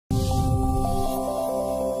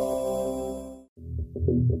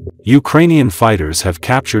Ukrainian fighters have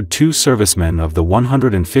captured 2 servicemen of the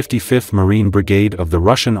 155th Marine Brigade of the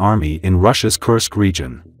Russian Army in Russia's Kursk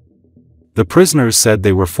region. The prisoners said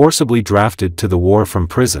they were forcibly drafted to the war from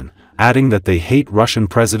prison, adding that they hate Russian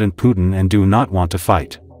President Putin and do not want to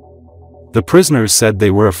fight. The prisoners said they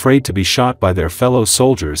were afraid to be shot by their fellow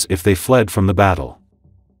soldiers if they fled from the battle.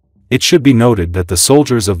 It should be noted that the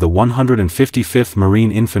soldiers of the 155th Marine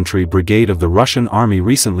Infantry Brigade of the Russian Army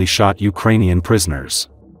recently shot Ukrainian prisoners.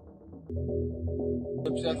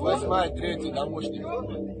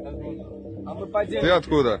 Ты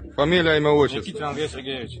откуда? Фамилия, имя, отчество? Андрей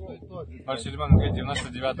Сергеевич.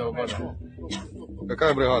 99-го года.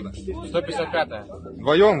 Какая бригада? 155-я.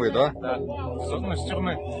 Вдвоем вы, да? Да. С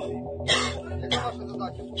тюрьмы.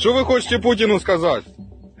 Что вы хотите Путину сказать?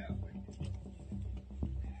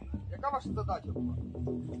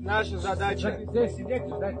 Наша задача здесь сидеть,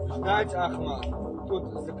 ждать Ахмад. Тут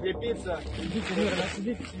закрепиться.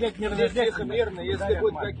 Сидеть мирно, тихо, мирно. Если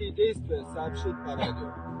будут какие действия, сообщить по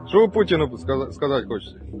радио. Что вы Путину сказать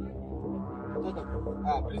хотите? Кто там?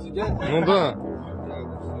 А, президент? Ну да.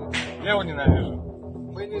 Я его ненавижу.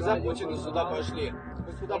 Мы не за Путина сюда пошли.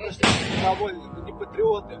 Мы сюда пришли добровольно. Мы не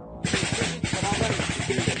патриоты.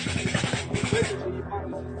 В этой же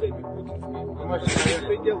ебаной системе путинской. Мы вообще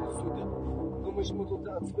пределы сюда. Думаешь, мы тут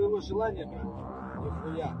от своего желания брать?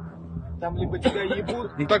 Нихуя. Там либо тебя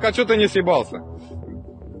ебут... Ну так а что ты не съебался?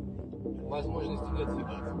 Возможности нет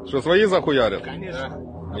съебаться. Что, свои захуярят? Конечно.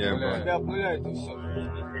 Тебя обнуляют и все.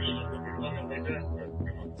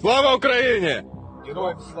 Слава Украине!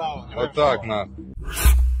 Героям слава! Вот так, на.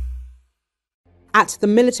 At the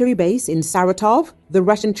military base in Saratov, the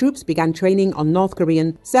Russian troops began training on North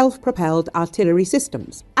Korean self-propelled artillery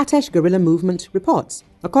systems. Atesh guerrilla movement reports.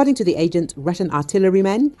 According to the agent, Russian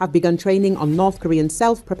artillerymen have begun training on North Korean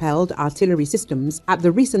self-propelled artillery systems at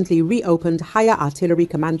the recently reopened Higher Artillery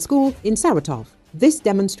Command School in Saratov. This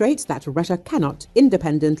demonstrates that Russia cannot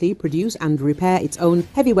independently produce and repair its own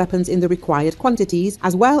heavy weapons in the required quantities,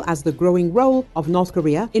 as well as the growing role of North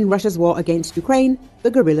Korea in Russia's war against Ukraine,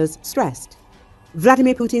 the guerrillas stressed.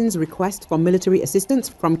 Vladimir Putin's request for military assistance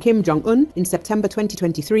from Kim Jong-un in September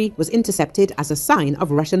 2023 was intercepted as a sign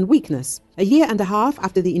of Russian weakness. A year and a half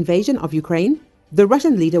after the invasion of Ukraine, the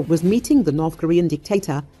Russian leader was meeting the North Korean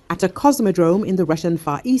dictator at a cosmodrome in the Russian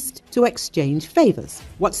Far East to exchange favors.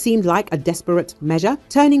 What seemed like a desperate measure,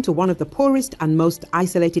 turning to one of the poorest and most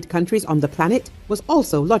isolated countries on the planet, was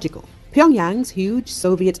also logical. Pyongyang's huge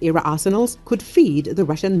Soviet-era arsenals could feed the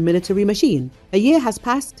Russian military machine. A year has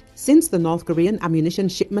passed since the North Korean ammunition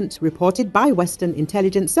shipment reported by Western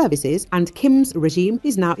intelligence services, and Kim's regime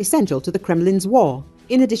is now essential to the Kremlin's war.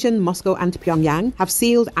 In addition, Moscow and Pyongyang have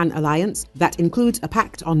sealed an alliance that includes a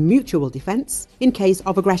pact on mutual defense in case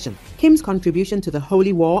of aggression. Kim's contribution to the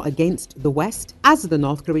holy war against the West, as the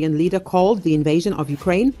North Korean leader called the invasion of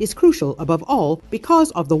Ukraine, is crucial above all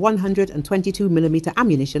because of the 122mm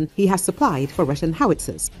ammunition he has supplied for Russian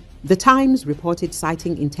howitzers. The Times reported,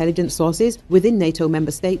 citing intelligence sources within NATO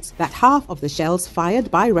member states, that half of the shells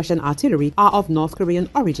fired by Russian artillery are of North Korean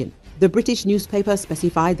origin. The British newspaper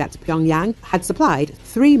specified that Pyongyang had supplied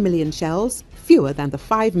 3 million shells, fewer than the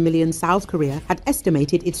 5 million South Korea had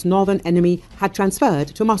estimated its northern enemy had transferred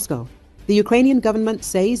to Moscow. The Ukrainian government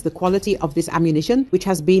says the quality of this ammunition, which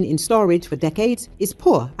has been in storage for decades, is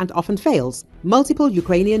poor and often fails. Multiple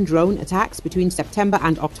Ukrainian drone attacks between September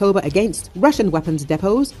and October against Russian weapons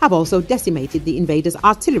depots have also decimated the invaders'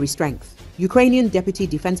 artillery strength. Ukrainian Deputy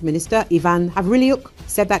Defense Minister Ivan Havrilyuk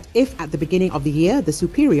said that if at the beginning of the year the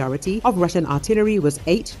superiority of Russian artillery was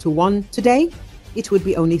 8-1, today it would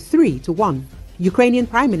be only 3-1. Ukrainian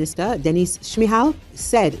Prime Minister Denis Shmyhal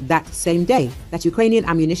said that same day that Ukrainian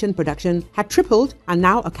ammunition production had tripled and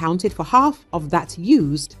now accounted for half of that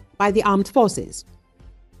used by the armed forces.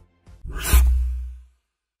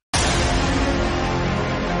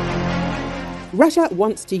 Russia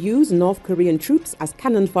wants to use North Korean troops as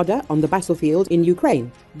cannon fodder on the battlefield in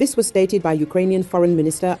Ukraine. This was stated by Ukrainian Foreign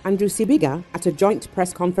Minister Andrew Sybiga at a joint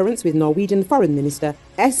press conference with Norwegian Foreign Minister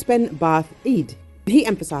Espen Barth Eide. He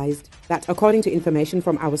emphasized that according to information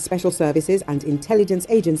from our special services and intelligence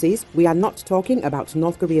agencies, we are not talking about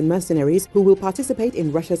North Korean mercenaries who will participate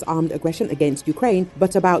in Russia's armed aggression against Ukraine,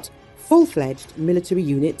 but about full-fledged military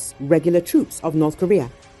units, regular troops of North Korea.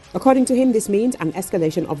 According to him, this means an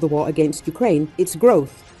escalation of the war against Ukraine, its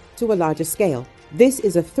growth to a larger scale. This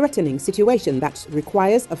is a threatening situation that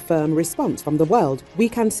requires a firm response from the world. We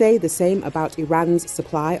can say the same about Iran's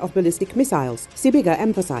supply of ballistic missiles, Sybiga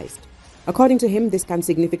emphasized. According to him, this can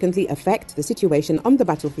significantly affect the situation on the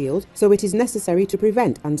battlefield, so it is necessary to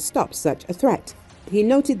prevent and stop such a threat. he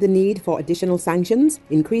noted the need for additional sanctions,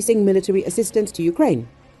 increasing military assistance to Ukraine.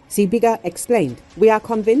 Sibiga explained, "We are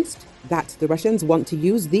convinced that the Russians want to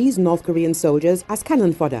use these North Korean soldiers as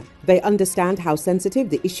cannon fodder. They understand how sensitive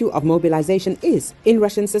the issue of mobilization is in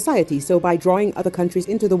Russian society, so by drawing other countries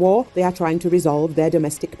into the war, they are trying to resolve their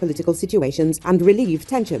domestic political situations and relieve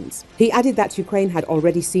tensions." He added that Ukraine had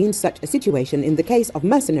already seen such a situation in the case of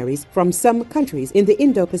mercenaries from some countries in the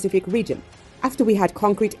Indo-Pacific region. After we had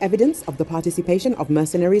concrete evidence of the participation of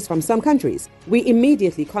mercenaries from some countries, we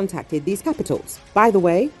immediately contacted these capitals. By the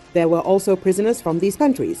way, there were also prisoners from these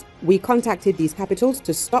countries. We contacted these capitals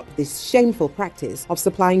to stop this shameful practice of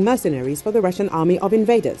supplying mercenaries for the Russian army of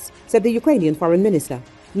invaders, said the Ukrainian foreign minister.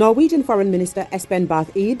 Norwegian foreign minister Espen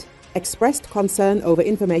Barth Eide expressed concern over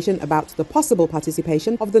information about the possible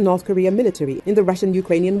participation of the North Korean military in the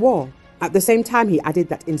Russian-Ukrainian war. At the same time, he added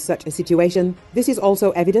that in such a situation, this is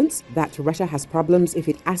also evidence that Russia has problems if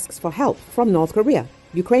it asks for help from North Korea.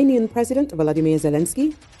 Ukrainian President Volodymyr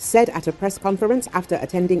Zelensky said at a press conference after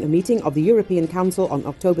attending a meeting of the European Council on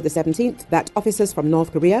October the 17th that officers from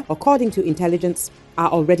North Korea, according to intelligence,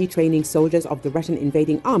 are already training soldiers of the Russian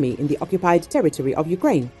invading army in the occupied territory of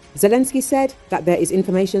Ukraine. Zelensky said that there is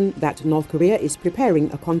information that North Korea is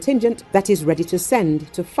preparing a contingent that is ready to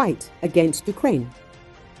send to fight against Ukraine.